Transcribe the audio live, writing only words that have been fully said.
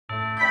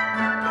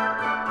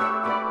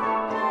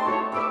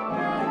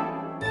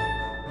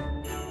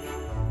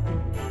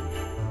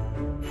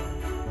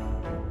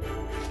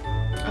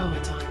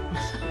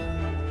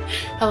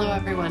Hello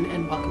everyone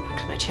and welcome back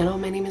to my channel.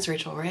 My name is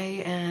Rachel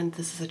Ray and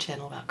this is a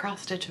channel about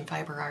cross stitch and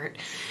fiber art.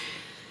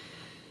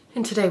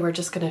 And today we're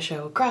just going to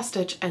show cross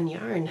stitch and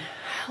yarn,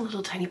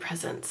 little tiny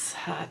presents.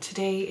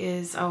 Today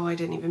is, oh, I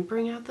didn't even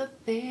bring out the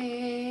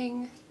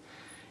thing.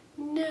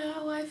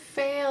 No, I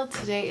failed.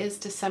 Today is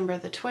December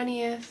the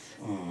 20th.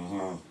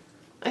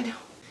 I know.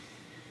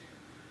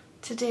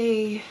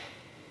 Today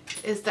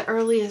is the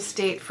earliest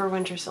date for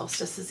winter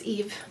solstice's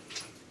eve.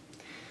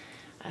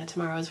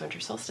 Tomorrow is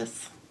winter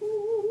solstice.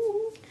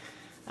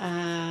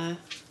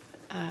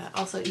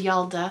 Also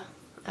Yalda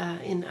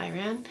in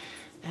Iran,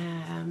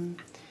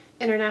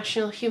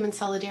 International Human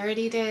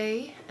Solidarity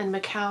Day, and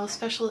Macau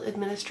Special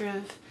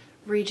Administrative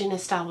Region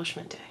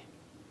Establishment Day.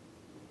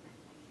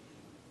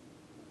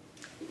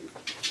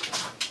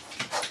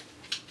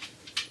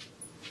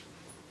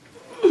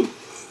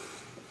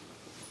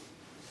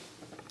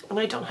 And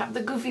I don't have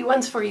the goofy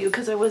ones for you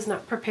because I was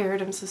not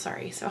prepared. I'm so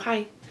sorry. So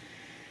hi,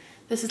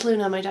 this is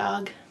Luna, my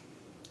dog,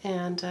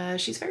 and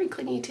she's very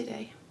clingy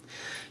today.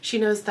 She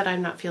knows that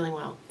I'm not feeling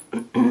well.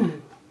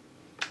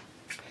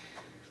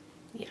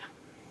 Yeah.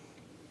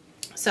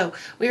 So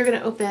we are going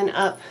to open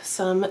up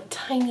some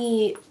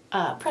tiny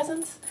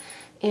presents,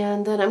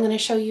 and then I'm going to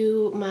show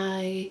you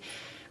my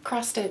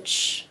cross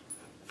stitch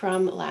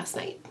from last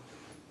night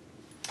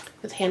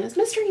with Hannah's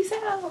Mystery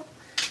Sale.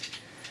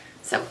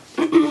 So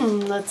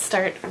let's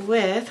start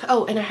with,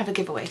 oh, and I have a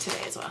giveaway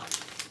today as well.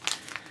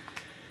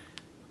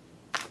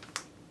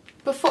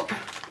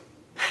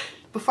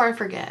 Before I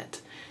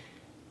forget,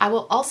 I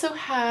will also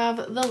have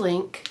the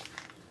link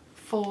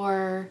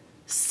for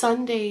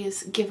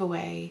Sunday's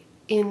giveaway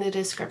in the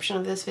description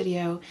of this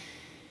video.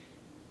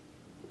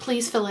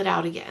 Please fill it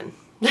out again.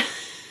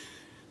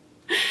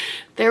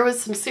 There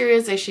was some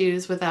serious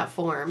issues with that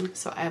form,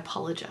 so I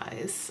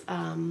apologize.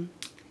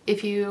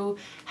 If you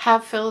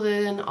have filled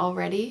it in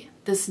already,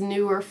 this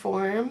newer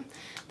form,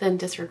 then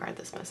disregard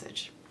this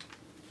message.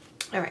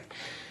 All right,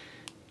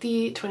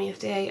 the 20th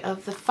day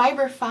of the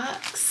Fiber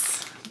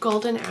Fox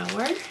Golden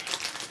Hour.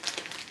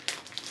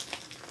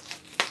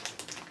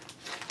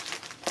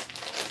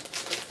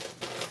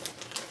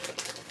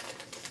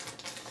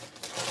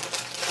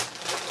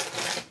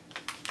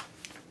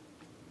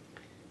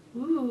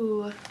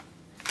 Ooh.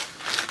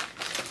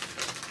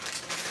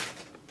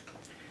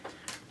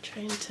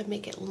 Trying to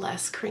make it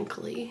less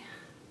crinkly.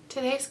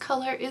 Today's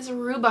color is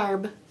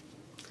rhubarb.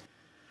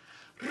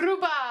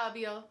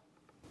 Rhubarbia.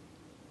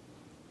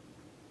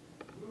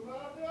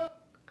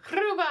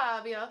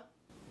 Rhubarbia.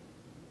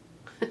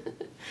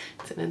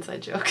 It's an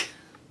inside joke.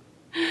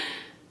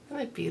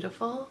 Isn't it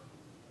beautiful?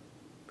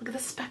 Look at the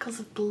speckles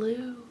of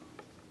blue.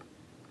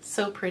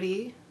 So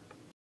pretty.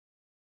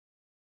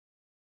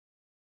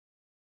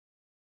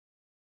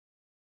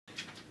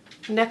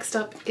 Next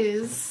up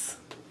is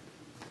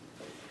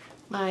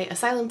my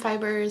Asylum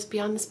Fibers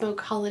Beyond the Smoke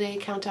Holiday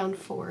Countdown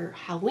for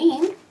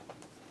Halloween.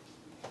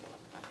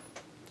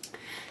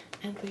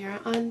 And we are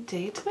on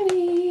day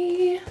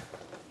 20.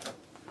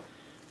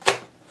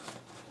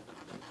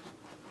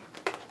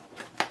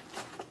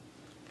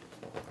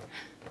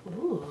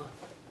 Ooh.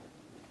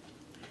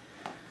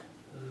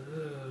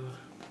 Ooh.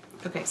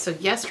 Okay, so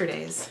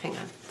yesterday's, hang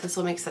on, this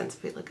will make sense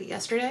if we look at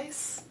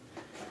yesterday's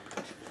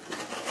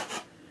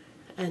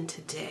and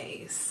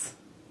today's.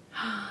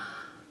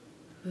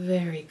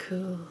 Very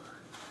cool. Look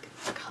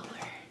at the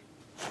color.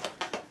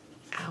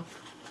 Ow. I'll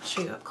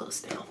show you up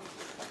close now.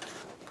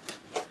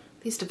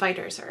 These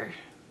dividers are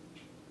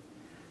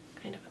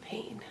kind of a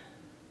pain.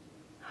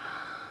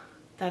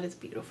 That is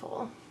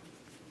beautiful.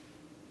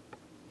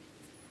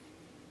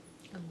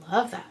 I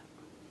love that.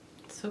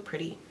 It's so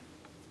pretty.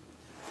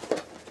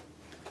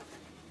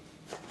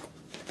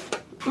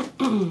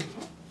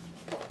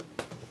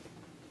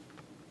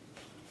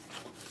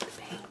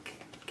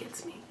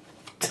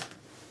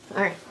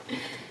 All right,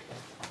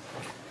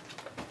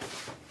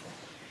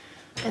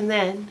 and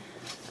then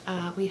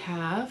we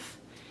have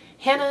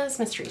Hannah's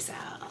Mystery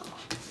Sale,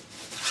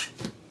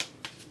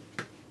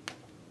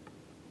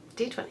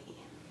 day 20.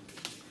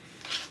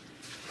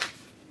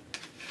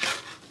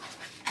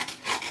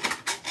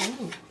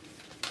 Ooh.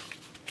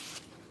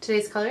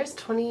 Today's color is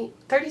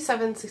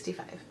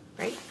 3765,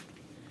 right?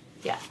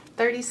 Yeah,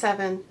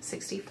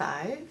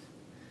 3765.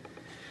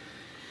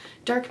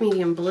 Dark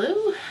medium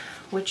blue,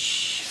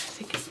 which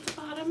I think is the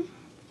bottom,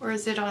 or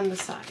is it on the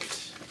side?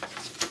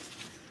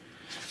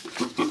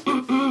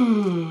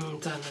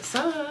 It's on the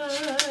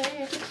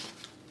side.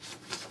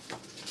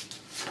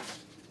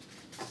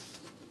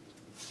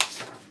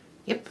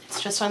 Yep,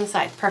 it's just on the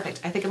side.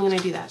 Perfect. I think I'm going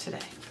to do that today.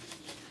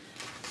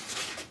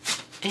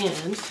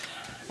 And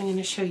I'm going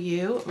to show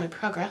you my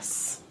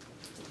progress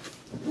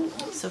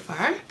so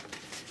far.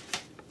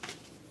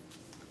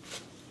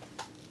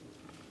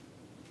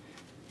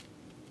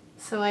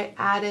 So I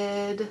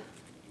added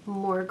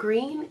more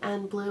green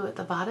and blue at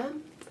the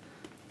bottom.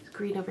 There's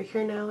green over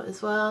here now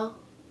as well.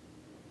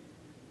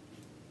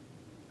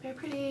 Very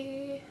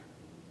pretty.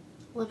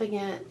 Loving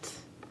it.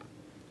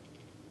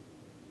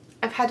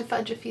 I've had to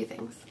fudge a few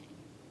things.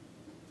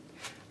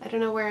 I don't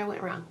know where I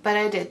went wrong, but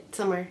I did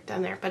somewhere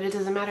down there, but it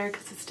doesn't matter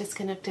because it's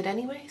disconnected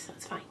anyway, so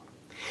it's fine.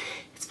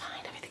 It's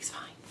fine, everything's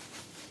fine.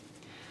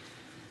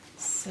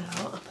 So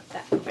I'll put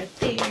that over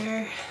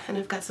there, and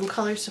I've got some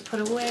colors to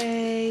put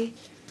away.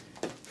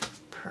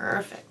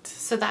 Perfect.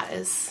 So that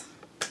is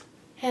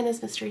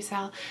Hannah's Mystery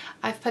Sal.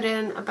 I've put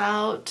in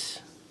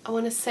about, I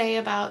want to say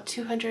about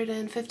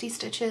 250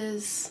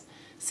 stitches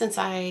since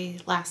I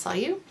last saw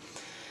you,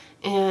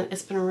 and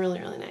it's been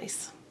really, really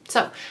nice.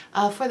 So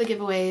for the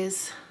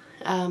giveaways,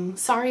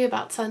 sorry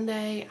about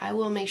Sunday. I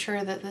will make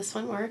sure that this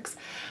one works.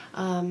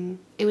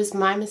 It was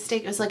my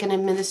mistake. It was like an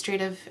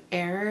administrative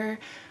error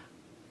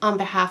on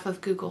behalf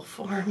of Google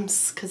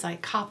Forms because I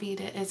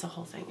copied it. It's a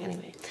whole thing.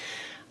 Anyway,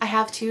 I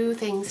have 2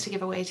 things to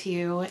give away to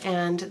you,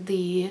 and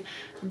the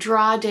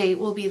draw date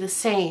will be the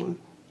same.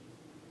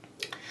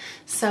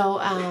 So,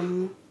 I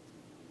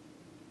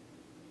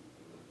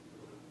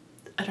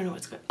don't know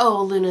what's going on.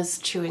 Oh, Luna's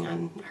chewing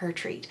on her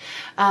treat.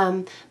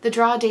 The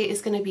draw date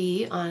is going to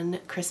be on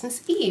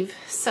Christmas Eve.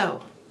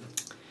 So,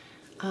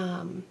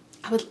 I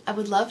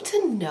would love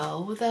to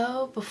know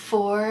though,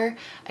 before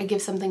I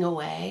give something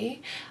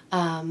away,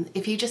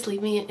 if you just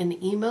leave me an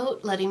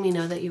emote letting me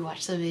know that you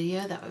watched the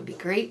video, that would be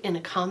great, in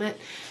a comment,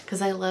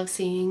 because I love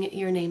seeing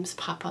your names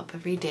pop up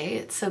every day.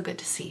 It's so good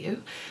to see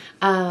you.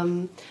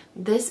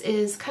 This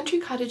is Country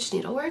Cottage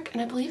Needlework,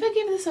 and I believe I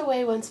gave this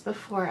away once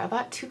before. I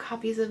bought 2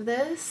 copies of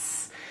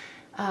this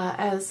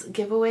as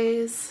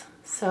giveaways.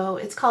 So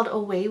it's called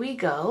Away We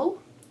Go.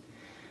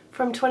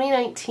 From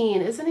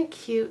 2019. Isn't it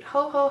cute?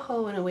 Ho, ho,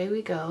 ho, and away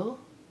we go.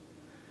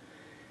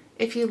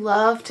 If you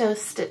love to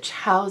stitch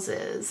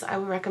houses, I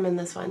would recommend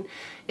this one.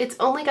 It's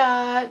only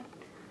got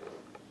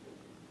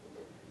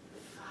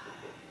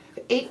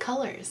 8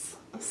 colors,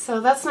 so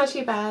that's not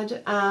too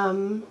bad.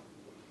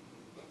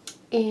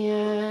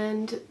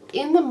 And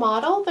in the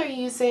model, they're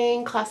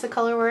using Classic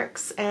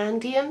Colorworks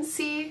and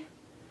DMC.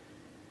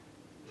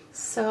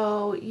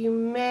 So you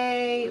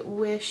may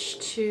wish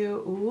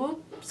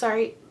to,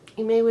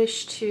 you may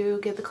wish to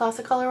get the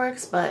Classic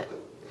Colorworks, but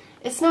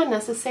it's not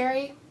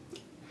necessary.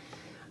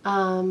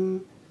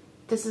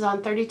 This is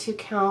on 32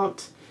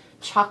 count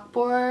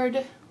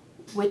chalkboard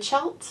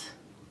Witchelt,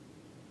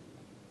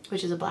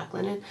 which is a black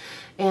linen,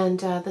 and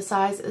the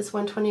size is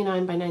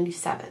 129 by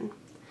 97.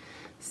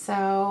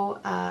 So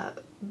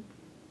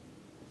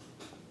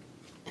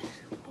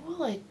what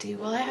will I do?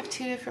 Will I have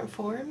 2 different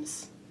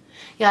forms?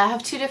 Yeah, I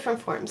have 2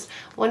 different forms,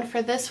 one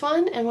for this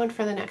one and one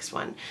for the next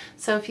one.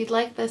 So if you'd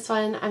like this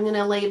one, I'm going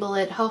to label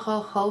it Ho Ho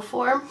Ho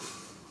form.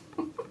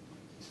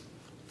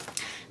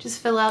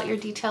 Just fill out your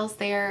details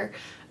there.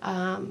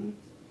 And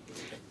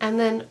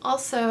then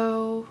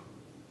also,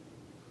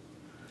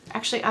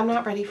 actually, I'm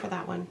not ready for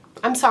that one.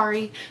 I'm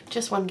sorry,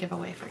 just one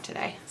giveaway for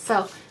today.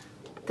 So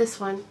this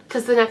one,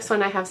 because the next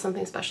one I have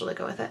something special to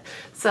go with it.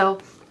 So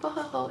ho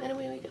ho ho, and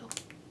away we go.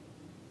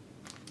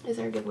 Is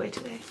there a giveaway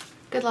today?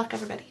 Good luck,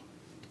 everybody.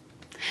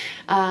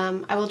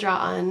 I will draw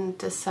on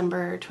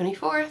December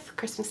 24th,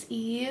 Christmas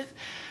Eve.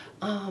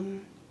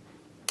 And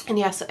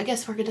yes, I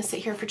guess we're going to sit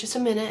here for just a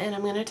minute, and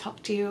I'm going to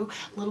talk to you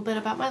a little bit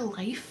about my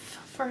life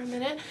for a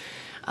minute.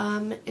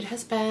 It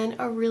has been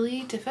a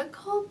really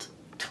difficult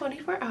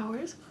 24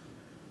 hours.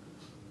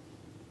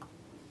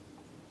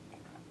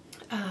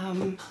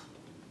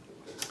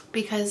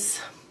 Because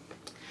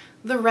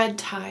the red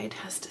tide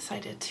has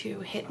decided to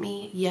hit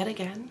me yet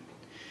again.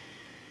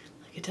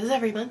 It does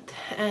every month,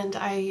 and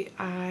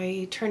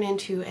I turn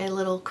into a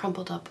little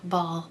crumpled up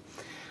ball,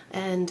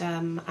 and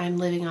I'm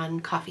living on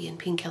coffee and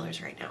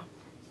painkillers right now.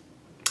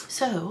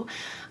 So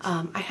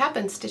I have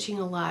been stitching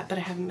a lot, but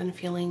I haven't been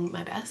feeling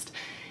my best,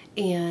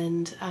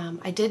 and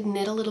I did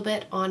knit a little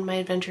bit on my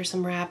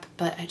Adventuresome wrap,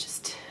 but I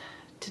just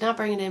did not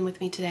bring it in with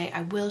me today.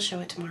 I will show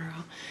it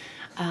tomorrow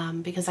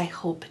because I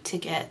hope to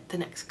get the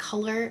next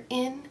color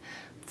in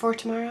for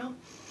tomorrow.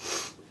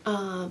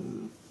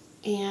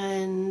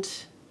 And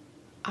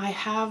I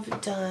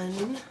have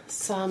done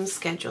some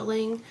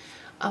scheduling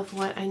of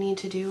what I need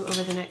to do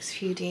over the next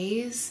few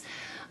days.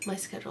 My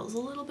schedule is a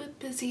little bit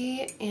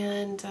busy,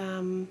 and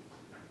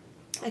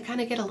I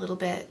kind of get a little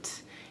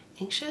bit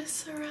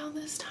anxious around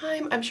this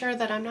time. I'm sure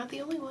that I'm not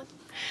the only one,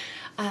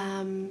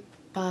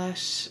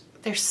 but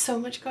there's so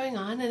much going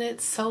on, and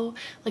it's so,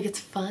 like,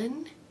 it's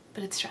fun,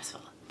 but it's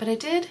stressful. But I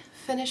did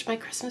finish my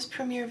Christmas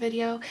premiere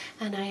video,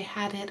 and I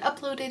had it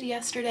uploaded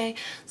yesterday,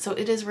 so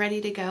it is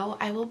ready to go.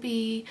 I will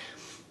be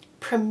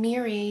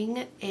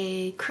premiering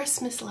a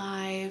Christmas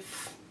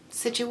Live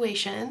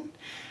situation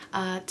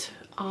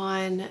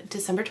on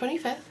December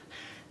 25th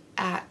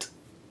at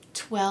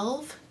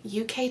 12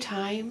 UK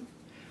time,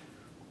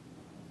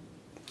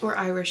 or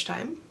Irish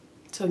time,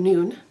 so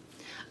noon.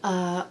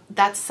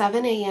 That's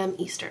 7 a.m.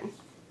 Eastern,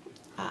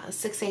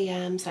 6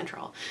 a.m.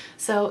 Central.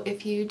 So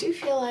if you do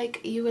feel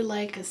like you would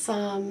like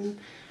some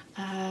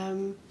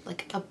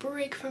like a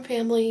break from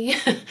family,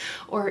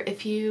 or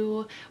if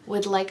you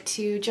would like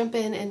to jump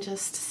in and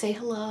just say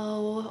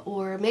hello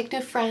or make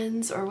new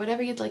friends or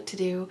whatever you'd like to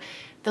do,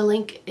 the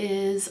link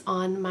is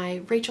on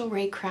my Rachel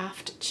Ray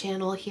Craft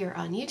channel here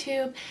on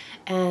YouTube,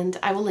 and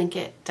I will link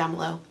it down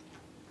below.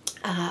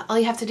 All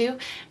you have to do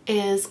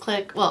is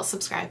click, well,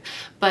 subscribe,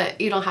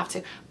 but you don't have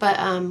to, but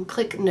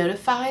click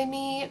notify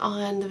me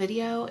on the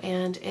video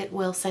and it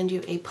will send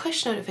you a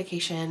push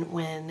notification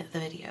when the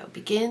video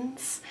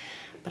begins.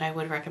 But I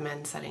would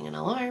recommend setting an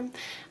alarm.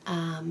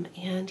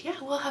 And yeah,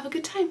 we'll have a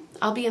good time.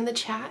 I'll be in the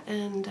chat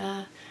and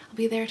I'll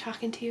be there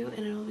talking to you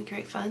and it'll be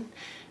great fun.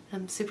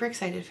 I'm super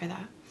excited for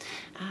that.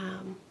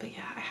 But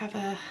yeah, I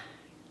have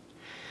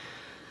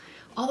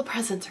all the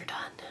presents are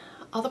done.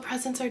 All the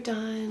presents are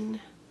done.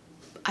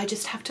 I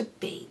just have to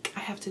bake. I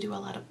have to do a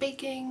lot of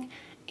baking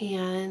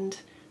and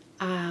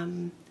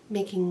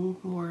making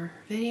more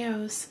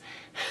videos.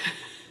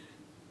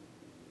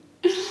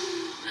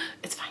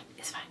 It's fine.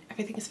 It's fine.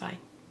 Everything is fine.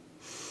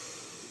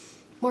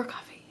 More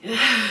coffee.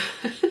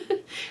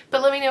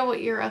 But let me know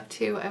what you're up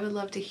to. I would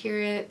love to hear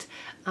it.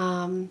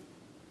 And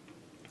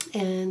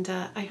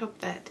I hope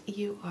that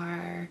you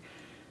are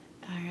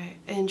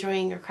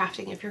enjoying your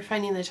crafting if you're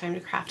finding the time to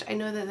craft. I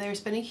know that there's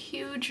been a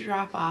huge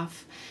drop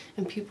off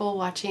in people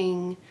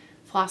watching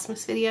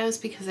Flossmas videos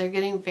because they're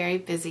getting very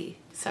busy.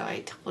 So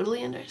I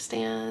totally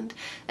understand.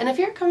 And if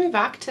you're coming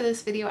back to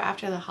this video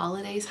after the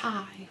holidays,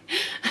 hi.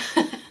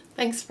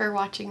 Thanks for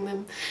watching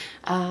them.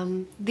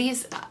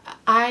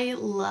 I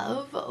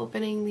love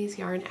opening these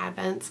yarn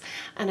advents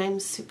and I'm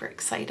super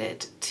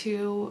excited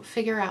to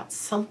figure out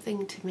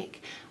something to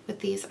make with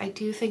these. I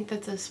do think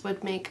that this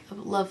would make a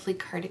lovely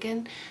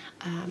cardigan.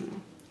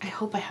 I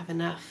hope I have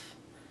enough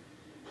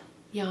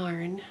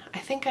yarn. I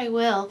think I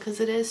will because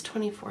it is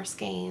 24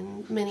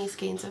 skein, mini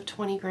skeins of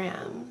 20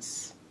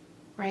 grams,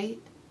 right?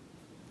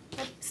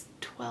 At least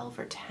 12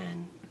 or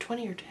 10,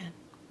 20 or 10.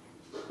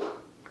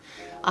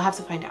 I'll have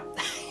to find out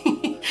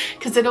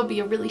because it'll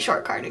be a really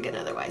short cardigan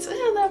otherwise.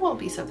 That won't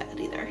be so bad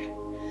either.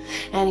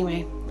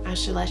 Anyway, I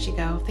should let you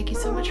go. Thank you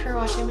so much for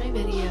watching my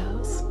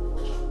videos.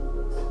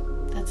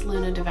 That's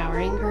Luna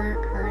devouring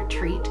her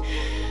treat.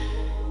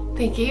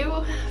 Thank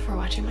you for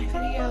watching my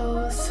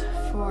videos,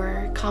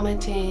 for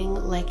commenting,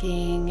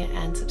 liking,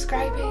 and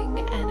subscribing,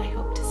 and I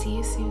hope to see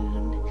you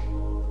soon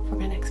for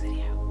my next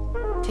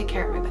video. Take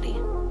care, everybody.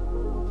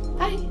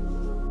 Bye.